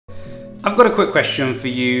I've got a quick question for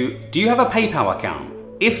you. Do you have a PayPal account?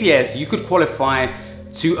 If yes, you could qualify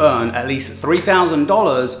to earn at least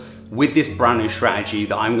 $3,000 with this brand new strategy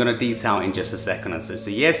that I'm gonna detail in just a second or so.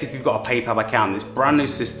 So yes, if you've got a PayPal account, this brand new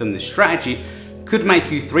system, this strategy could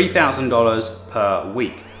make you $3,000 per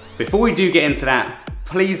week. Before we do get into that,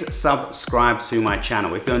 please subscribe to my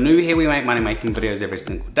channel. If you're new here, we make money making videos every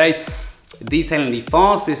single day, detailing the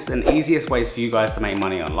fastest and easiest ways for you guys to make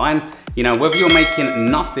money online. You know, whether you're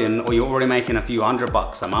making nothing or you're already making a few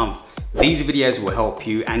 $100 a month, these videos will help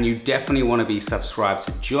you, and you definitely want to be subscribed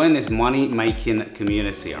to join this money making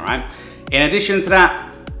community, all right? In addition to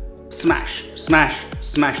that, smash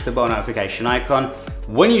the bell notification icon.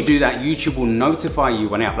 When you do that, YouTube will notify you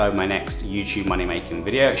when I upload my next YouTube money making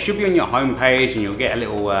video. It should be on your homepage and you'll get a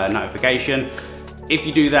little notification. If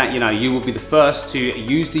you do that, you know, you will be the first to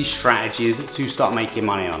use these strategies to start making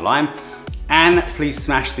money online. And please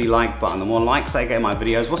smash the like button. The more likes I get in my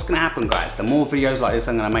videos, what's gonna happen, guys? The more videos like this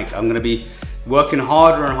I'm gonna make, I'm gonna be working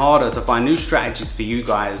harder and harder to find new strategies for you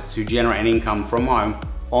guys to generate an income from home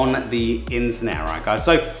on the internet, all right, guys?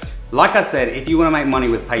 So, like I said, if you wanna make money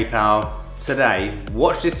with PayPal today,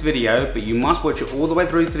 watch this video, but you must watch it all the way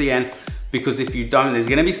through to the end, because if you don't, there's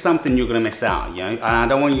gonna be something you're gonna miss out, you know? And I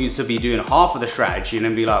don't want you to be doing half of the strategy and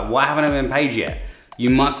then be like, why haven't I been paid yet? You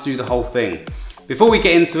must do the whole thing. Before we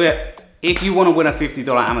get into it, if you want to win a $50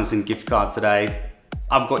 Amazon gift card today,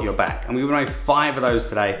 I've got your back. And we've made 5 of those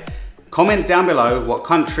today. Comment down below what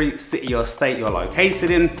country, city, or state you're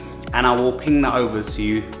located in, and I will ping that over to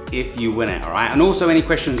you if you win it, all right? And also any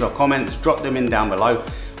questions or comments, drop them in down below.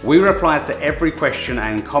 We reply to every question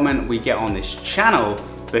and comment we get on this channel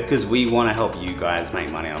because we want to help you guys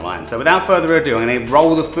make money online. So without further ado, I'm going to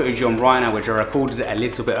roll the footage on right now, which I recorded it a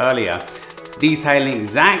little bit earlier, detailing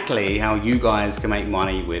exactly how you guys can make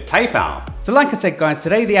money with PayPal. So like I said, guys,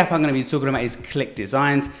 today the app I'm going to be talking about is Click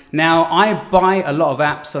Designs. Now, I buy a lot of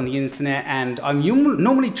apps on the internet, and I'm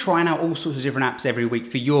normally trying out all sorts of different apps every week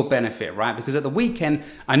for your benefit, right? Because at the weekend,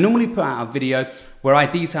 I normally put out a video where I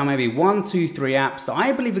detail maybe 1, 2, 3 apps that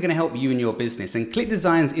I believe are gonna help you in your business. And Click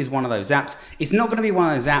Designs is one of those apps. It's not gonna be one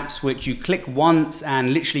of those apps which you click once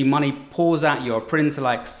and literally money pours out your printer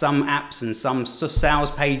like some apps and some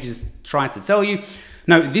sales pages try to tell you.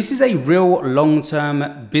 No, this is a real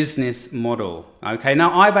long-term business model, okay?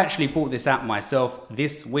 Now, I've actually bought this app myself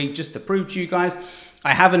this week just to prove to you guys.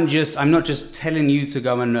 I'm not just telling you to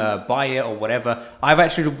go and buy it or whatever. I've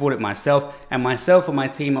actually bought it myself, and myself and my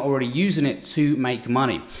team are already using it to make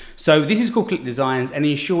money. So this is called Click Designs, and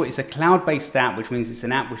in short, it's a cloud-based app, which means it's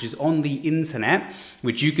an app which is on the internet,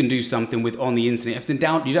 which you can do something with on the internet. You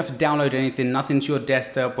don't have to download anything, nothing to your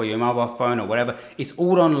desktop or your mobile phone or whatever. It's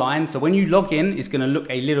all online. So when you log in, it's gonna look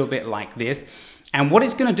a little bit like this. And what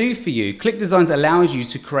it's gonna do for you, Click Designs allows you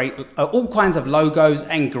to create all kinds of logos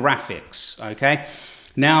and graphics, okay?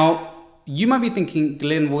 Now, you might be thinking,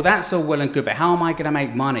 Glynn, well, that's all well and good, but how am I gonna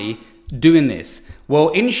make money doing this? Well,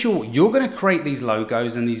 in short, you're gonna create these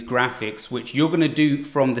logos and these graphics, which you're gonna do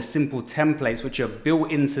from the simple templates which are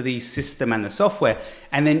built into the system and the software,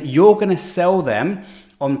 and then you're gonna sell them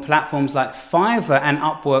on platforms like Fiverr and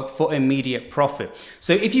Upwork for immediate profit.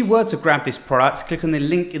 So if you were to grab this product, click on the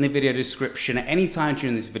link in the video description at any time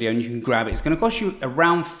during this video and you can grab it. It's gonna cost you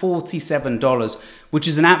around $47, which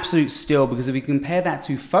is an absolute steal, because if we compare that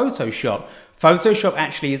to Photoshop, Photoshop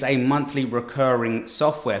actually is a monthly recurring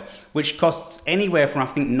software, which costs anywhere from, I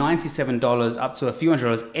think, $97 up to a few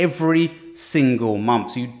 $100 every single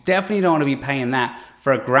month. So you definitely don't wanna be paying that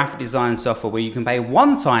for a graphic design software where you can pay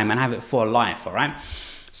one time and have it for life, all right?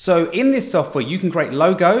 So in this software, you can create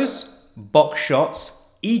logos, box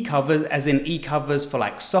shots, e-covers, as in e-covers for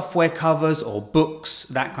like software covers or books,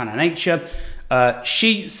 that kind of nature,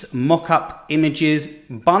 sheets, mock-up images,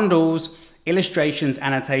 bundles, illustrations,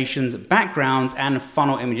 annotations, backgrounds, and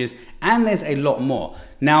funnel images, and there's a lot more.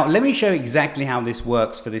 Now, let me show you exactly how this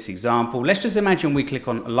works for this example. Let's just imagine we click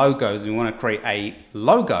on logos and we want to create a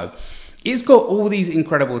logo. It's got all these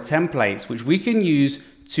incredible templates which we can use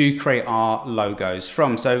to create our logos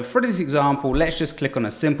from. So for this example, let's just click on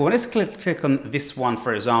a simple, let's click on this one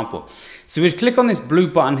for example. So we click on this blue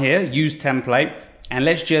button here, use template, and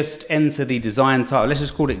let's just enter the design title. Let's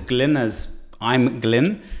just call it Glynn, as I'm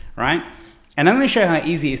Glynn, right? And I'm gonna show you how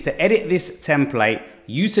easy it is to edit this template,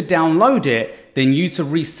 you to download it, then you to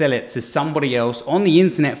resell it to somebody else on the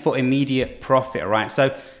internet for immediate profit, right?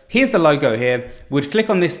 So here's the logo here. We'd click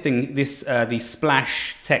on this thing, the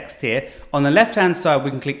splash text here. On the left-hand side, we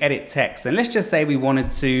can click edit text. And let's just say we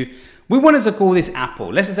wanted to call this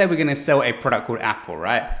Apple. Let's just say we're gonna sell a product called Apple,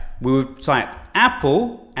 right? We would type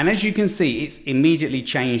Apple, and as you can see, it's immediately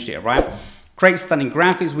changed it, right? create stunning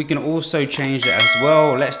graphics. We can also change it as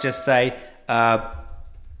well. Let's just say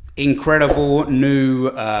incredible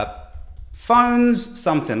new phones,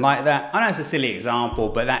 something like that. I know it's a silly example,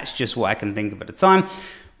 but that's just what I can think of at the time.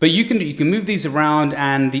 But you can move these around,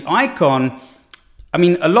 and the icon, I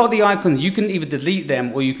mean, a lot of the icons, you can either delete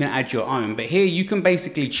them or you can add your own. But here you can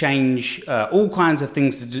basically change all kinds of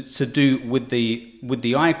things to do with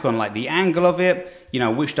the icon, like the angle of it, you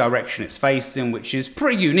know, which direction it's facing, which is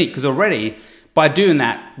pretty unique because already by doing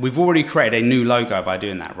that, we've already created a new logo by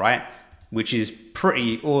doing that, right? Which is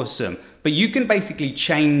pretty awesome. But you can basically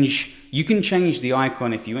change, you can change the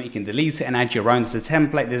icon if you want. You can delete it and add your own. There's a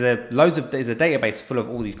template, there's a database full of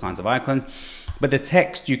all these kinds of icons. But the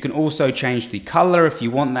text, you can also change the color if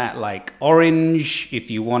you want that like orange, if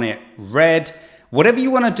you want it red, whatever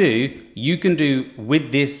you want to do, you can do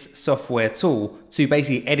with this software tool to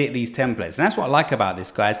basically edit these templates. And that's what I like about this,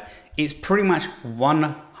 guys. It's pretty much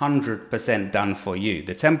 100% done for you.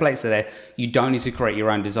 The templates are there. You don't need to create your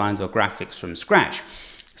own designs or graphics from scratch.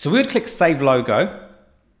 So we would click Save Logo,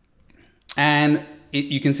 and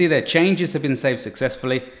you can see their changes have been saved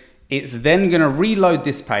successfully. It's then going to reload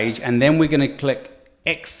this page, and then we're going to click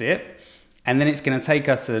Exit, and then it's going to take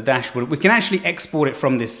us to the dashboard. We can actually export it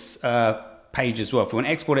from this page as well. If we want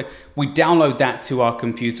to export it, we download that to our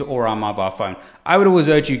computer or our mobile phone. I would always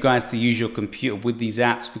urge you guys to use your computer with these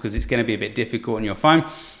apps because it's going to be a bit difficult on your phone.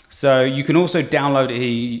 So you can also download it here.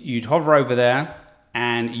 You'd hover over there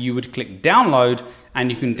and you would click download,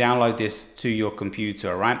 and you can download this to your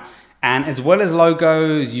computer, right? And as well as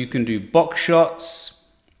logos, you can do box shots.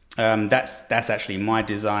 That's actually my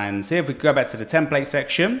designs here. If we go back to the template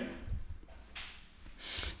section,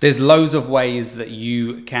 there's loads of ways that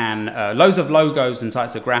you can, loads of logos and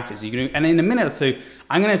types of graphics you can do. And in a minute or two,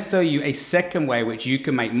 I'm going to show you a second way which you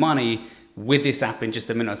can make money with this app in just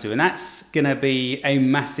a minute or two. And that's going to be a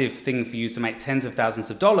massive thing for you to make tens of thousands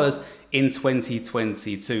of dollars in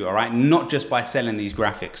 2022, all right? Not just by selling these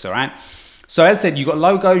graphics, all right? So as I said, you've got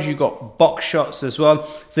logos, you've got box shots as well.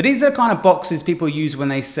 So these are the kind of boxes people use when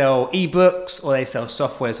they sell ebooks or they sell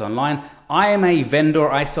softwares online. I am a vendor,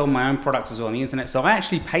 I sell my own products as well on the internet. So I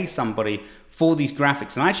actually pay somebody for these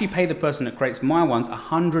graphics, and I actually pay the person that creates my ones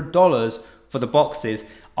 $100 for the boxes.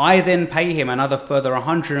 I then pay him another further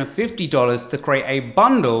 $150 to create a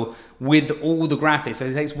bundle with all the graphics. So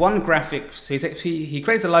he takes one graphic, so he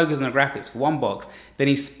creates the logos and the graphics for one box, then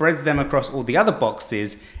he spreads them across all the other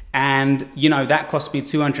boxes. And you know, that cost me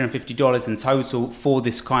 $250 in total for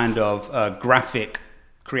this kind of graphic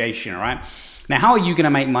creation, all right? Now, how are you gonna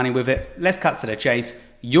make money with it? Let's cut to the chase.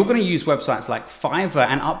 You're gonna use websites like Fiverr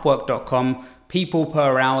and Upwork.com, people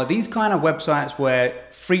per hour, these kind of websites where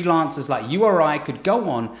freelancers like you or I could go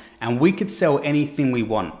on and we could sell anything we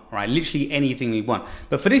want, right? Literally anything we want.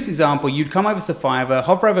 But for this example, you'd come over to Fiverr,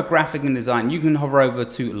 hover over graphic and design, you can hover over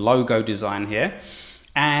to logo design here.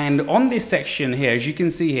 And on this section here, as you can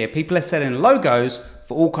see here, people are selling logos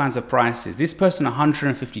for all kinds of prices. This person,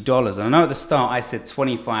 $150. And I know at the start I said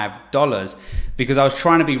 $25 because I was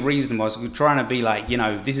trying to be reasonable. I was trying to be like, you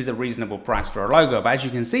know, this is a reasonable price for a logo. But as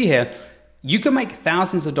you can see here, you can make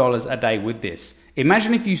thousands of dollars a day with this.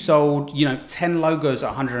 Imagine if you sold, you know, 10 logos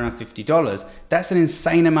at $150. That's an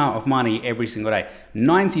insane amount of money every single day.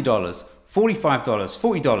 $90, $45,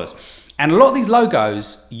 $40. And a lot of these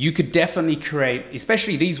logos, you could definitely create,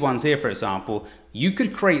 especially these ones here, for example, you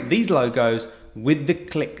could create these logos with the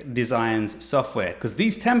Click Designs software, because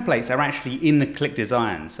these templates are actually in the Click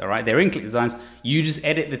Designs, all right? They're in Click Designs. You just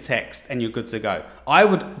edit the text and you're good to go. I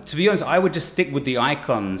would, to be honest, I would just stick with the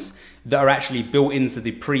icons that are actually built into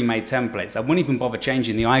the pre-made templates. I wouldn't even bother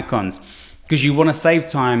changing the icons, because you want to save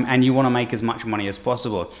time and you want to make as much money as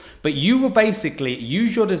possible. But you will basically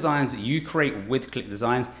use your designs that you create with Click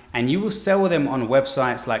Designs, and you will sell them on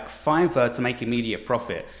websites like Fiverr to make immediate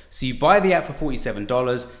profit. So you buy the app for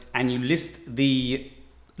 $47 and you list the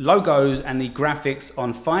logos and the graphics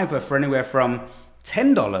on Fiverr for anywhere from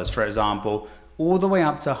 $10, for example, all the way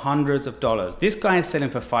up to hundreds of dollars. This guy is selling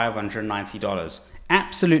for $590.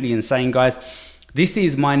 Absolutely insane, guys. This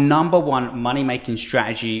is my #1 money-making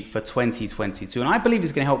strategy for 2022, and I believe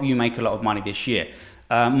it's going to help you make a lot of money this year.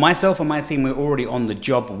 Myself and my team, we're already on the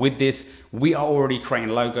job with this. We are already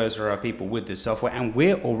creating logos for our people with this software, and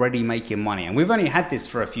we're already making money. And we've only had this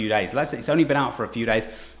for a few days. Let's say it's only been out for a few days.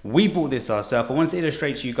 We bought this ourselves. I wanted to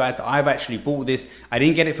illustrate to you guys that I've actually bought this. I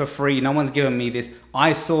didn't get it for free. No one's given me this.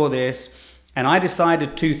 I saw this, and I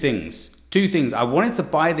decided two things. I wanted to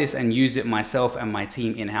buy this and use it myself and my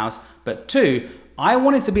team in-house, but two, I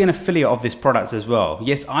wanted to be an affiliate of this product as well.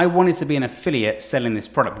 Yes, I wanted to be an affiliate selling this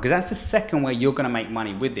product, because that's the second way you're going to make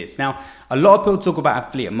money with this. Now, a lot of people talk about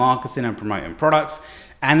affiliate marketing and promoting products,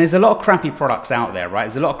 And there's a lot of crappy products out there, right?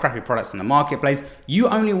 There's a lot of crappy products in the marketplace. You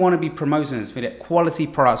only want to be promoting this video, quality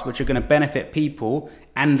products which are going to benefit people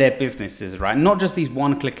and their businesses, right? Not just these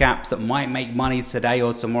one-click apps that might make money today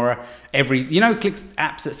or tomorrow. Apps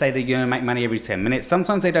that say they're going to make money every 10 minutes.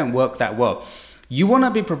 Sometimes they don't work that well. You want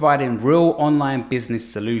to be providing real online business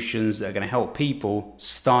solutions that are going to help people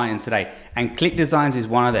starting today. And Click Designs is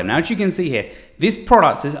one of them. Now, as you can see here, this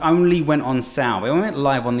product has only went on sale. It went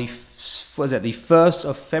live on the 1st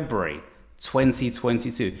of February,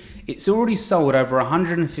 2022. It's already sold over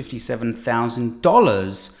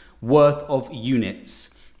 $157,000 worth of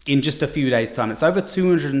units in just a few days' time. It's over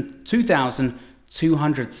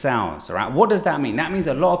 2,200 sales, all right? What does that mean? That means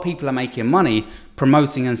a lot of people are making money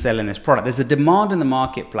promoting and selling this product. There's a demand in the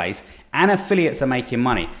marketplace and affiliates are making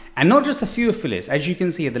money. And not just a few affiliates. As you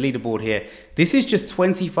can see at the leaderboard here, this is just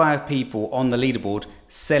 25 people on the leaderboard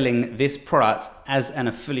selling this product as an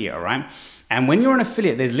affiliate, all right? And when you're an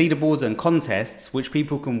affiliate, there's leaderboards and contests which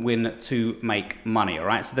people can win to make money, all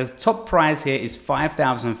right? So the top prize here is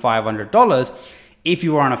 $5,500 if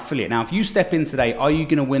you are an affiliate. Now, if you step in today, are you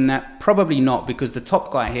gonna win that? Probably not, because the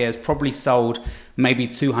top guy here has probably sold maybe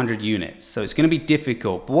 200 units. So it's gonna be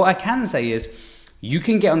difficult. But what I can say is, you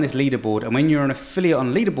can get on this leaderboard, and when you're an affiliate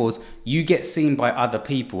on leaderboards, you get seen by other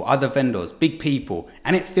people, other vendors, big people,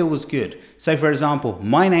 and it feels good. So for example,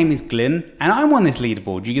 my name is Glynn, and I'm on this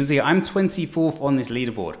leaderboard. You can see I'm 24th on this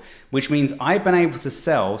leaderboard, which means I've been able to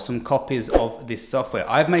sell some copies of this software.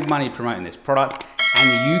 I've made money promoting this product,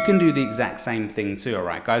 and you can do the exact same thing too, all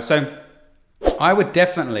right, guys? So I would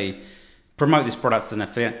definitely promote this product as an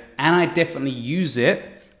affiliate, and I definitely use it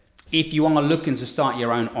if you are looking to start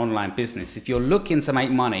your own online business. If you're looking to make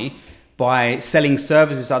money by selling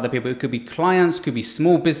services to other people, it could be clients, could be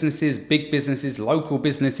small businesses, big businesses, local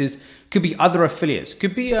businesses, could be other affiliates,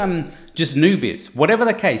 could be just newbies, whatever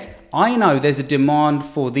the case. I know there's a demand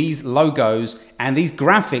for these logos and these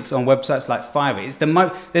graphics on websites like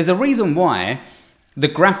Fiverr. There's a reason why the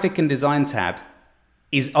graphic and design tab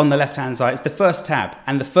is on the left-hand side. It's the first tab,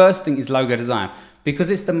 and the first thing is logo design,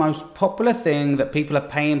 because it's the most popular thing that people are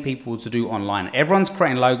paying people to do online. Everyone's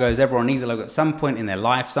creating logos, everyone needs a logo at some point in their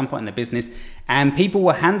life, some point in their business, and people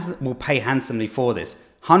will pay handsomely for this.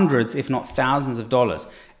 Hundreds, if not thousands of dollars.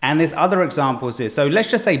 And there's other examples here. So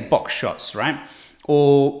let's just say box shots, right?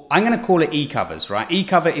 Or I'm gonna call it e-covers, right?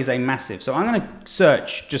 E-cover is a massive. So I'm gonna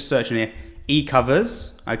just search in here,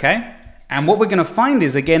 e-covers, okay? And what we're gonna find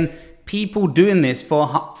is, again, people doing this for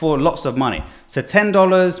lots of money. So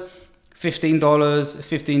 $10, $15,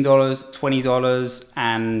 $20,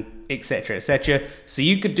 and etc., etc. So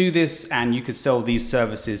you could do this and you could sell these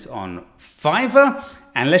services on Fiverr.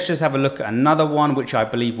 And let's just have a look at another one, which I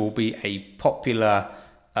believe will be a popular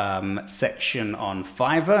section on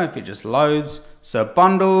Fiverr if it just loads. So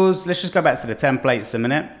bundles, let's just go back to the templates a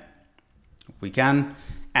minute, if we can.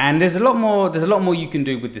 And there's a lot more you can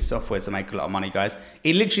do with this software to make a lot of money, guys.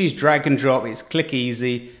 It literally is drag and drop, it's click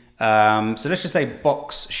easy. So let's just say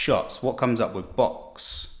box shots. What comes up with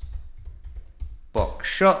box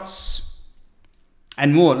shots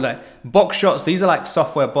and more? Like box shots, these are like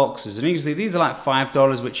software boxes, and you can see these are like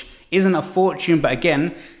 $5, which isn't a fortune, but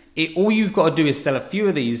again, all you've got to do is sell a few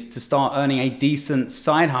of these to start earning a decent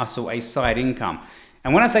side hustle, a side income.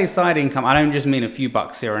 And when I say side income, I don't just mean a few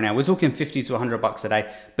bucks here and now. We're talking 50 to 100 bucks a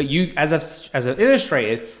day. But you, as I've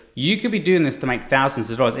illustrated, you could be doing this to make thousands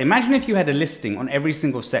of dollars. Imagine if you had a listing on every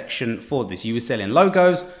single section for this. You were selling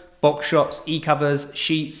logos, box shots, e-covers,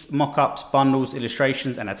 sheets, mock-ups, bundles,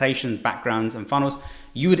 illustrations, annotations, backgrounds, and funnels.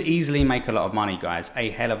 You would easily make a lot of money, guys, a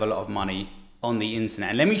hell of a lot of money on the internet.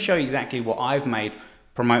 And let me show you exactly what I've made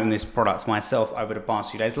promoting this product myself over the past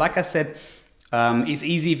few days. Like I said, it's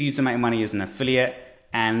easy for you to make money as an affiliate.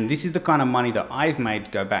 And this is the kind of money that I've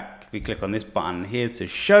made. Go back, if we click on this button here to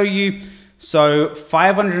show you. So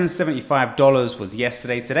 $575 was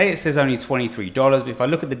yesterday. Today it says only $23. But if I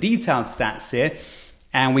look at the detailed stats here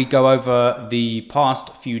and we go over the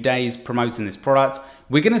past few days promoting this product,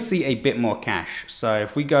 we're gonna see a bit more cash. So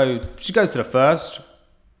if we just go to the first,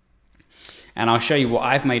 and I'll show you what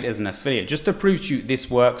I've made as an affiliate, just to prove to you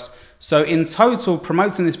this works. So in total,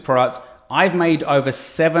 promoting this product, I've made over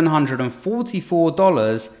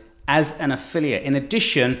 $744 as an affiliate. In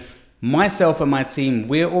addition, myself and my team,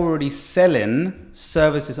 we're already selling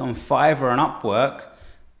services on Fiverr and Upwork,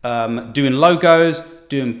 doing logos,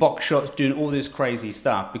 doing box shots, doing all this crazy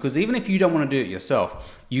stuff. Because even if you don't want to do it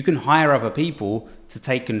yourself, you can hire other people to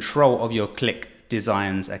take control of your Click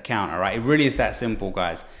Designs account, all right? It really is that simple,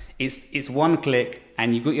 guys. It's one click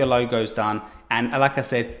and you've got your logos done. And like I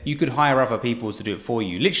said, you could hire other people to do it for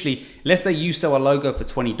you. Literally, let's say you sell a logo for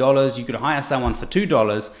 $20, you could hire someone for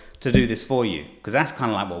 $2 to do this for you, because that's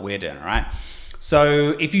kind of like what we're doing, all right?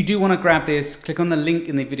 So if you do want to grab this, click on the link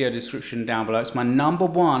in the video description down below. It's my number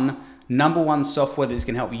one software that's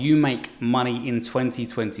going to help you make money in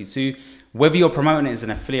 2022. Whether you're promoting it as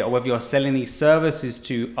an affiliate or whether you're selling these services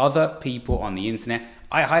to other people on the internet,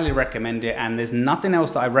 I highly recommend it. And there's nothing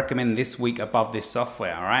else that I recommend this week above this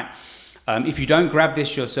software, all right? If you don't grab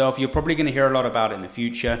this yourself, you're probably going to hear a lot about it in the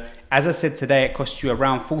future. As I said today, it costs you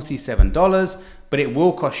around $47, but it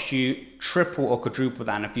will cost you triple or quadruple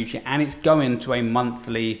that in the future, and it's going to a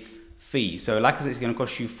monthly fee. So like I said, it's going to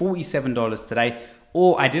cost you $47 today.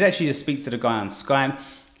 Or I did actually just speak to the guy on Skype.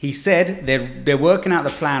 He said they're working out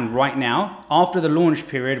the plan right now. After the launch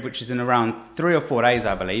period, which is in around 3 or 4 days,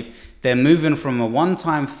 I believe, they're moving from a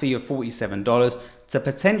one-time fee of $47 to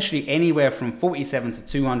potentially anywhere from $47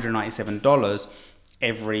 to $297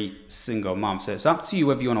 every single month. So it's up to you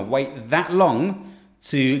whether you want to wait that long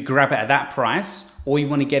to grab it at that price, or you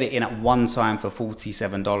want to get it in at one time for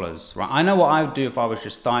 $47, right? I know what I would do if I was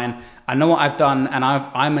just starting. I know what I've done, and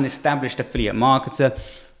I'm an established affiliate marketer,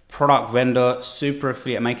 product vendor, super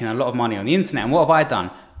affiliate, making a lot of money on the internet. And what have I done?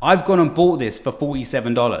 I've gone and bought this for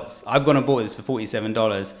 $47. I've gone and bought this for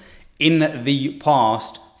 $47 in the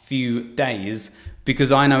past few days,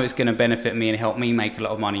 because I know it's going to benefit me and help me make a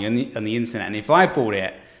lot of money on the internet. And if I bought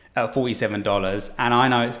it at $47 and I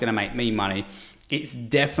know it's going to make me money, it's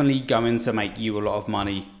definitely going to make you a lot of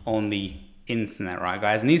money on the internet, right,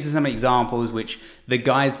 guys? And these are some examples which the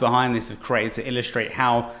guys behind this have created to illustrate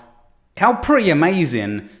how pretty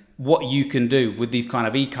amazing what you can do with these kind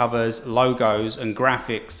of e-covers, logos, and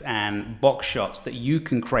graphics and box shots that you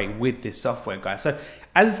can create with this software, guys. So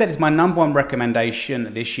as I said, it's my number one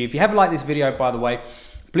recommendation this year. If you have liked this video, by the way,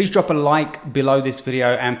 please drop a like below this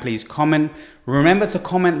video and please comment. Remember to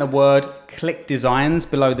comment the word "click designs"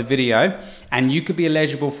 below the video, and you could be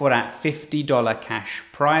eligible for that $50 cash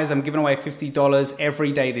prize. I'm giving away $50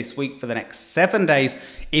 every day this week for the next 7 days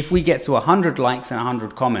if we get to 100 likes and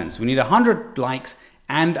 100 comments. We need 100 likes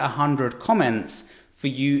and 100 comments for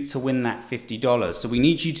you to win that $50. So we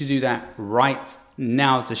need you to do that right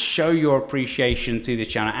now to show your appreciation to the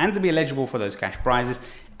channel and to be eligible for those cash prizes.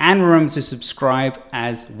 And remember to subscribe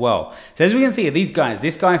as well. So as we can see,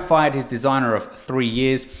 this guy fired his designer of 3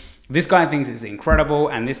 years. This guy thinks it's incredible,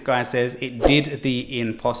 and this guy says it did the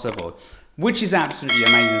impossible, which is absolutely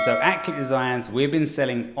amazing. So at Click Designs, we've been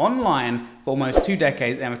selling online for almost 2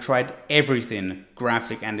 decades and have tried everything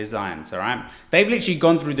graphic and designs, all right? They've literally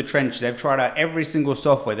gone through the trenches. They've tried out every single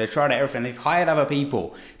software. They've tried out everything. They've hired other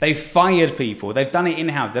people. They've fired people. They've done it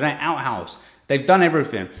in-house. They've done it out-house. They've done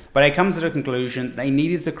everything, but they come to the conclusion they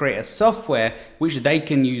needed to create a software which they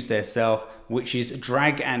can use themselves, which is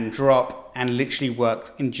drag and drop and literally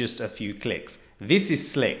works in just a few clicks. This is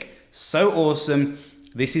slick, so awesome.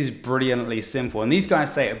 This is brilliantly simple, and these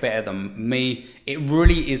guys say it better than me. It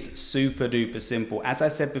really is super duper simple. As I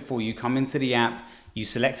said before, you come into the app, you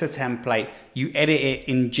select a template, you edit it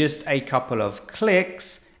in just a couple of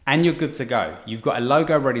clicks, and you're good to go. You've got a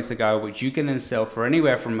logo ready to go, which you can then sell for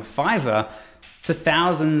anywhere from a $5 to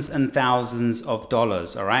thousands and thousands of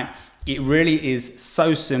dollars, all right? It really is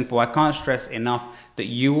so simple. I can't stress enough that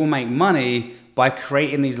you will make money by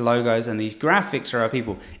creating these logos and these graphics for our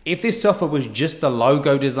people. If this software was just a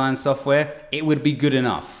logo design software, it would be good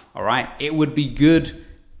enough, all right? It would be good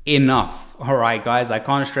enough, all right, guys? I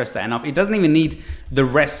can't stress that enough. It doesn't even need the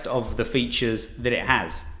rest of the features that it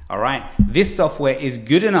has, all right? This software is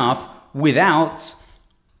good enough without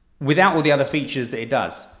all the other features that it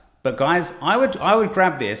does. But guys, I would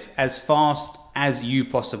grab this as fast as you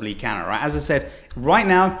possibly can, all right? As I said, right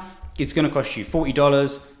now, it's gonna cost you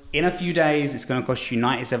 $40. In a few days, it's gonna cost you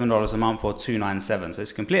 $97 a month or $297. So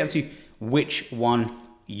it's completely up to you which one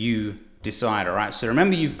you decide, all right? So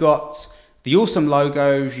remember, you've got the awesome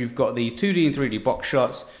logos, you've got these 2D and 3D box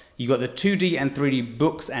shots, you've got the 2D and 3D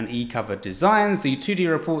books and e-cover designs, the 2D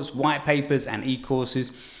reports, white papers, and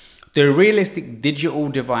e-courses, the realistic digital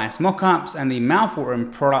device mockups, and the mouthwatering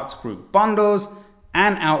products group bundles,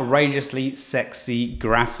 and outrageously sexy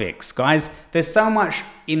graphics. Guys, there's so much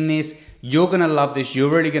in this. You're gonna love this. You're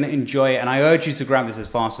really gonna enjoy it, and I urge you to grab this as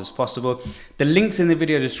fast as possible. The link's in the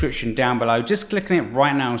video description down below. Just click on it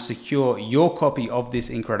right now and secure your copy of this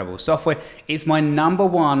incredible software. It's my number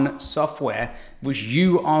one software which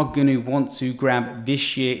you are gonna want to grab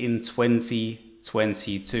this year in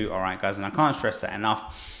 2022. All right, guys, and I can't stress that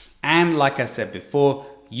enough. And like I said before,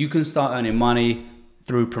 you can start earning money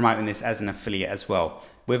through promoting this as an affiliate as well.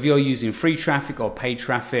 Whether you're using free traffic or paid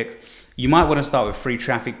traffic, You might want to start with free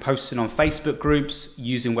traffic, posting on Facebook groups,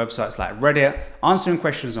 using websites like Reddit, answering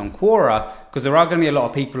questions on Quora, because there are going to be a lot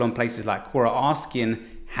of people on places like Quora asking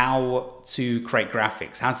how to create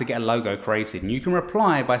graphics, how to get a logo created. And you can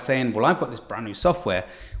reply by saying, well, I've got this brand new software,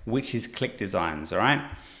 which is Click Designs, all right?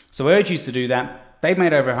 So I urge you to do that. They've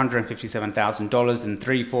made over $157,000 in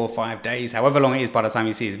 3, 4, 5 days, however long it is by the time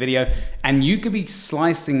you see this video. And you could be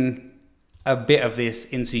slicing a bit of this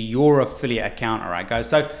into your affiliate account, all right, guys?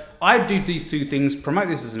 So I do these two things, promote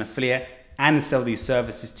this as an affiliate and sell these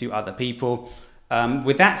services to other people.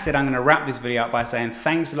 With that said, I'm gonna wrap this video up by saying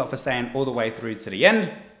thanks a lot for staying all the way through to the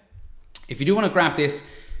end. If you do wanna grab this,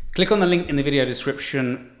 click on the link in the video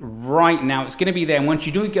description right now. It's gonna be there, and once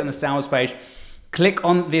you do get on the sales page, click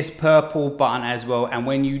on this purple button as well, and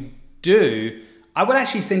when you do, I will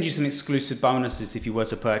actually send you some exclusive bonuses if you were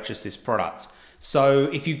to purchase this product. So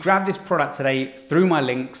if you grab this product today through my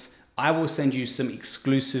links, I will send you some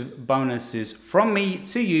exclusive bonuses from me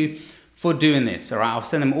to you for doing this, all right? I'll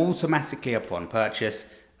send them automatically upon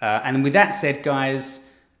purchase. And with that said, guys,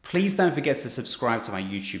 please don't forget to subscribe to my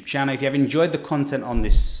YouTube channel. If you have enjoyed the content on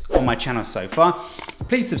my channel so far,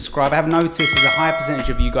 please subscribe. I have noticed there's a high percentage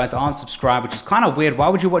of you guys aren't subscribed, which is kind of weird. Why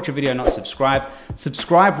would you watch a video and not subscribe?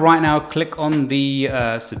 Subscribe right now, click on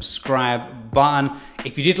the subscribe button.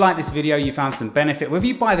 If you did like this video, you found some benefit, whether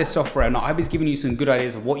you buy this software or not, I hope it's giving you some good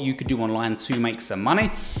ideas of what you could do online to make some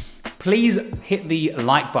money. Please hit the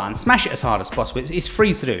like button, smash it as hard as possible. It's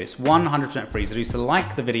free to do, it's 100% free to do, so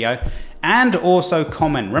like the video and also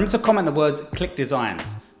comment. Remember to comment the words Click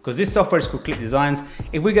Designs, because this software is called Click Designs.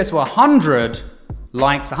 If we get to 100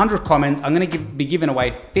 likes, 100 comments, I'm gonna be giving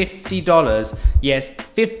away $50, yes,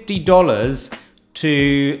 $50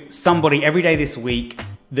 to somebody every day this week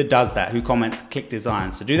that does that, who comments Click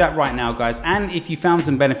Designs. So do that right now, guys. And if you found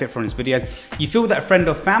some benefit from this video, you feel that a friend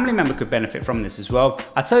or family member could benefit from this as well,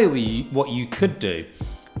 I'll tell you what you could do.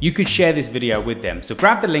 You could share this video with them. So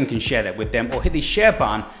grab the link and share that with them, or hit the share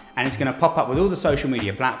button and it's gonna pop up with all the social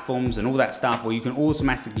media platforms and all that stuff, where you can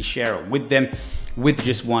automatically share it with them with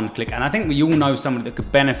just one click. And I think we all know somebody that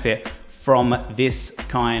could benefit from this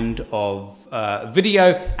kind of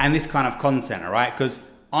video and this kind of content, all right? Because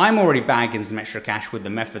I'm already bagging some extra cash with the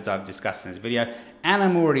methods I've discussed in this video, and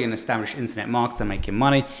I'm already an established internet marketer making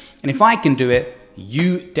money. And if I can do it,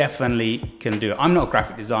 you definitely can do it. I'm not a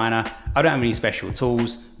graphic designer. I don't have any special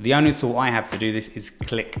tools. The only tool I have to do this is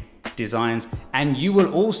Click Designs, and you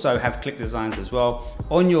will also have Click Designs as well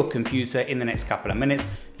on your computer in the next couple of minutes.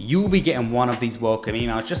 You will be getting one of these welcome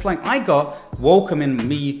emails, just like I got, welcoming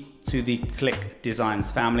me to the Click Designs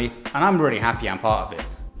family, and I'm really happy I'm part of it.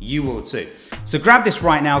 You will too. So grab this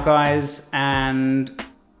right now, guys, and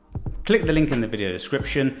click the link in the video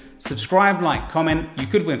description. Subscribe, like, comment. You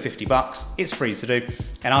could win 50 bucks. It's free to do.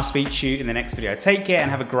 And I'll speak to you in the next video. Take care and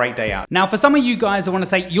have a great day out. Now, for some of you guys, I want to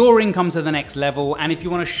take your income to the next level. And if you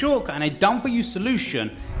want a shortcut and a done-for-you solution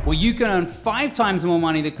where you can earn 5 times more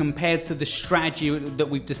money than compared to the strategy that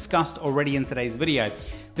we've discussed already in today's video,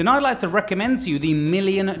 then I'd like to recommend to you the $1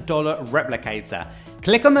 Million Replicator.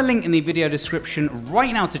 Click on the link in the video description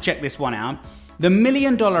right now to check this one out. The $1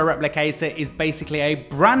 Million Replicator is basically a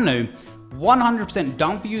brand new 100%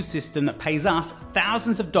 done for you system that pays us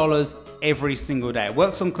thousands of dollars every single day. It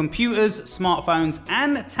works on computers, smartphones,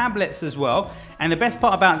 and tablets as well. And the best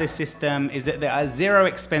part about this system is that there are 0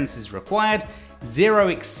 expenses required, 0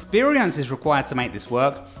 experience is required to make this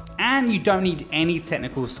work, and you don't need any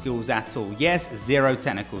technical skills at all. Yes, 0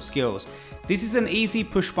 technical skills. This is an easy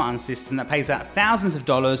push button system that pays out thousands of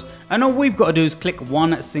dollars, and all we've got to do is click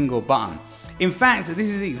one single button. In fact, this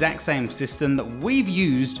is the exact same system that we've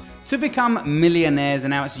used to become millionaires,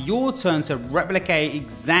 and now it's your turn to replicate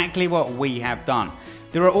exactly what we have done.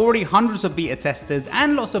 There are already hundreds of beta testers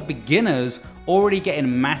and lots of beginners already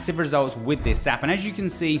getting massive results with this app, and as you can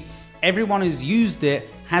see, everyone who's used it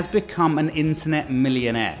has become an internet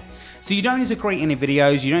millionaire. So you don't need to create any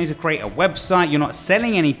videos, you don't need to create a website, you're not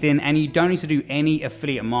selling anything, and you don't need to do any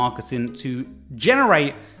affiliate marketing to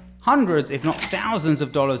generate hundreds, if not thousands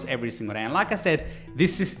of dollars every single day. And like I said,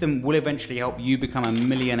 this system will eventually help you become a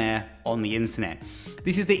millionaire on the internet.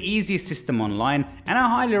 This is the easiest system online, and I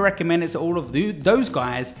highly recommend it to all of those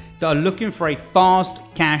guys that are looking for a fast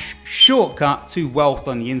cash shortcut to wealth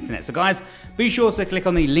on the internet. So guys, be sure to click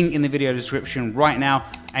on the link in the video description right now,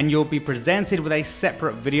 and you'll be presented with a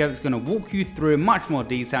separate video that's going to walk you through in much more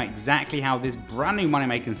detail exactly how this brand new money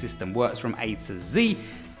making system works from A to Z.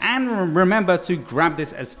 And remember to grab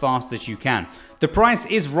this as fast as you can. The price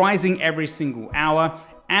is rising every single hour,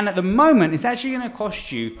 And at the moment, it's actually gonna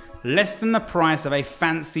cost you less than the price of a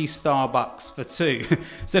fancy Starbucks for two.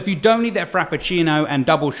 So if you don't need that Frappuccino and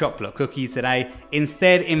double chocolate cookie today,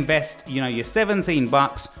 instead invest, your 17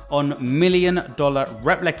 bucks on $1 Million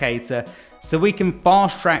Replicator so we can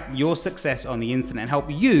fast track your success on the internet and help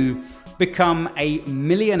you become a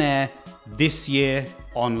millionaire this year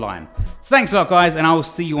online. So thanks a lot, guys, and I will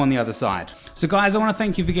see you on the other side. So guys, I want to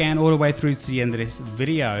thank you for getting all the way through to the end of this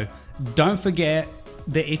video. Don't forget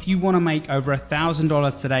that if you want to make over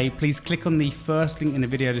 $1,000 today, please click on the first link in the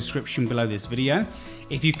video description below this video.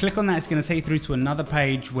 If you click on that, it's going to take you through to another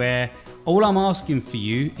page where all I'm asking for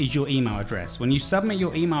you is your email address. When you submit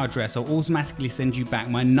your email address, I'll automatically send you back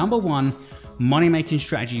my #1 money-making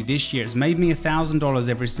strategy this year. It's made me $1,000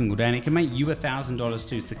 every single day, and it can make you $1,000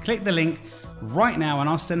 too. So click the link right now and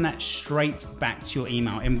I'll send that straight back to your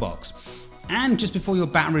email inbox. And just before your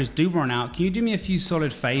batteries do run out, can you do me a few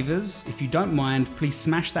solid favors? If you don't mind, please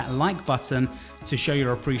smash that like button to show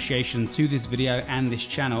your appreciation to this video and this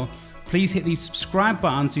channel. Please hit the subscribe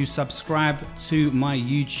button to subscribe to my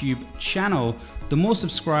YouTube channel. The more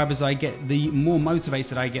subscribers I get, the more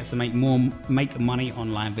motivated I get to make money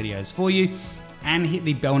online videos for you. And hit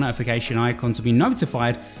the bell notification icon to be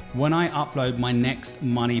notified when I upload my next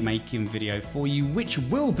money making video for you, which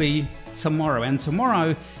will be tomorrow. And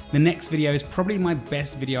tomorrow, the next video is probably my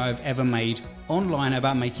best video I've ever made online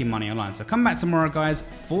about making money online. So come back tomorrow, guys,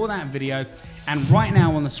 for that video. And right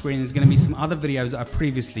now on the screen, there's gonna be some other videos that I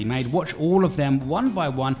previously made. Watch all of them one by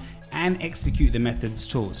one and execute the methods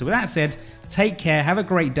taught. So with that said, take care, have a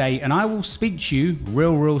great day, and I will speak to you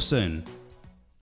real soon.